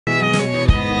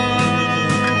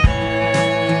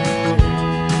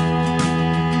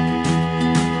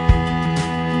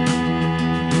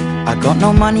I got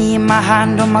no money in my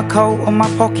hand, on my coat, or my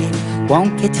pocket.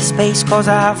 Won't get to space cause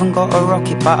I haven't got a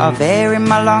rocket. But I've air in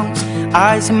my lungs,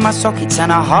 eyes in my sockets,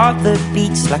 and a heart that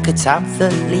beats like a tap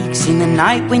that leaks. In the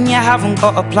night when you haven't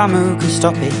got a plumber who can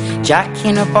stop it. Jack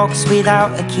in a box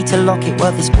without a key to lock it.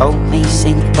 Well, this boat may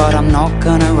sink, but I'm not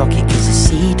gonna rock it, cause the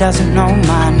sea doesn't know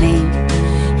my name.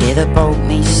 Yeah, the boat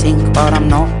may sink, but I'm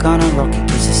not gonna rock it,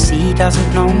 cause the sea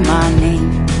doesn't know my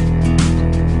name.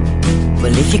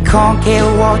 Well, if you can't get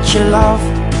what you love,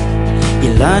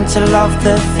 you learn to love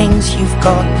the things you've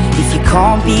got. If you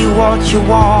can't be what you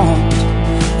want,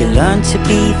 you learn to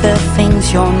be the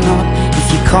things you're not. If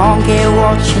you can't get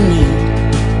what you need,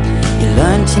 you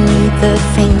learn to need the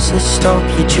things that stop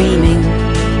you dreaming.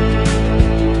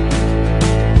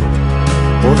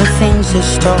 All the things that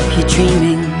stop you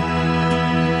dreaming.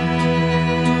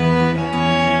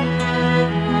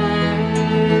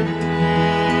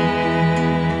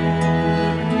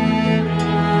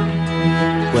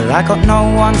 Well, I got no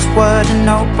one's word and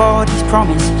nobody's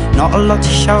promise. Not a lot to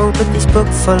show, but this book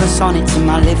full of sonnets. And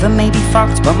my liver may be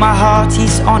fucked, but my heart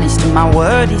is honest. And my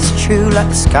word is true, like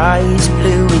the sky is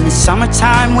blue in the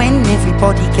summertime when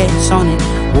everybody gets on it.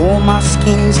 Warm our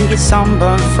skins, you get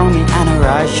sunburned from it. And our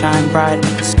eyes shine bright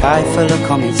like the sky full of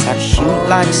comets that shoot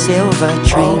like silver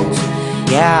trains.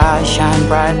 Yeah, I shine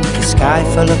bright like the sky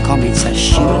full of comets that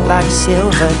shoot like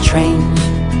silver trains.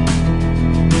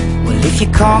 If you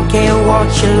can't get what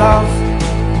you love,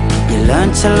 you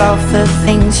learn to love the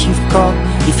things you've got.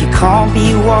 If you can't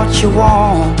be what you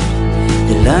want,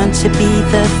 you learn to be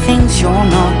the things you're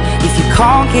not. If you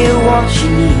can't get what you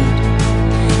need,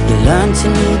 you learn to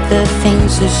need the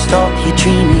things that stop you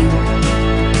dreaming.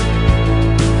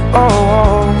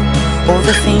 Oh, all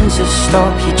the things that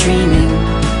stop you dreaming.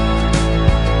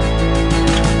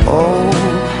 Oh,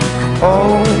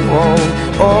 oh, oh,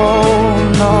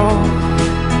 oh, no.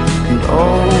 And oh,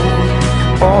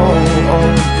 oh, oh,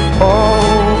 oh,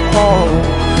 oh,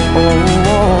 oh,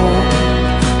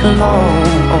 no,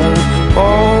 oh,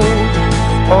 oh,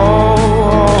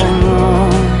 oh, no.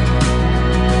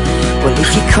 Well,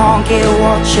 if you can't get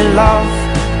what you love,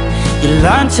 you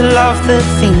learn to love the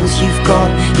things you've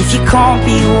got. If you can't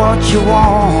be what you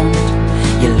want,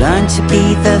 you learn to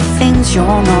be the things you're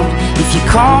not. If you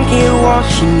can't get what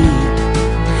you need,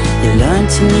 you learn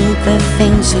to need the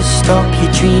things that stop you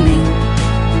dreaming.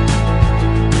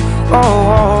 Oh,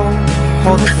 oh,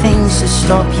 all the things that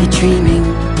stop you dreaming.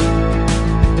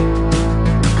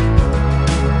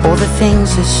 All the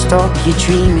things that stop you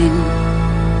dreaming.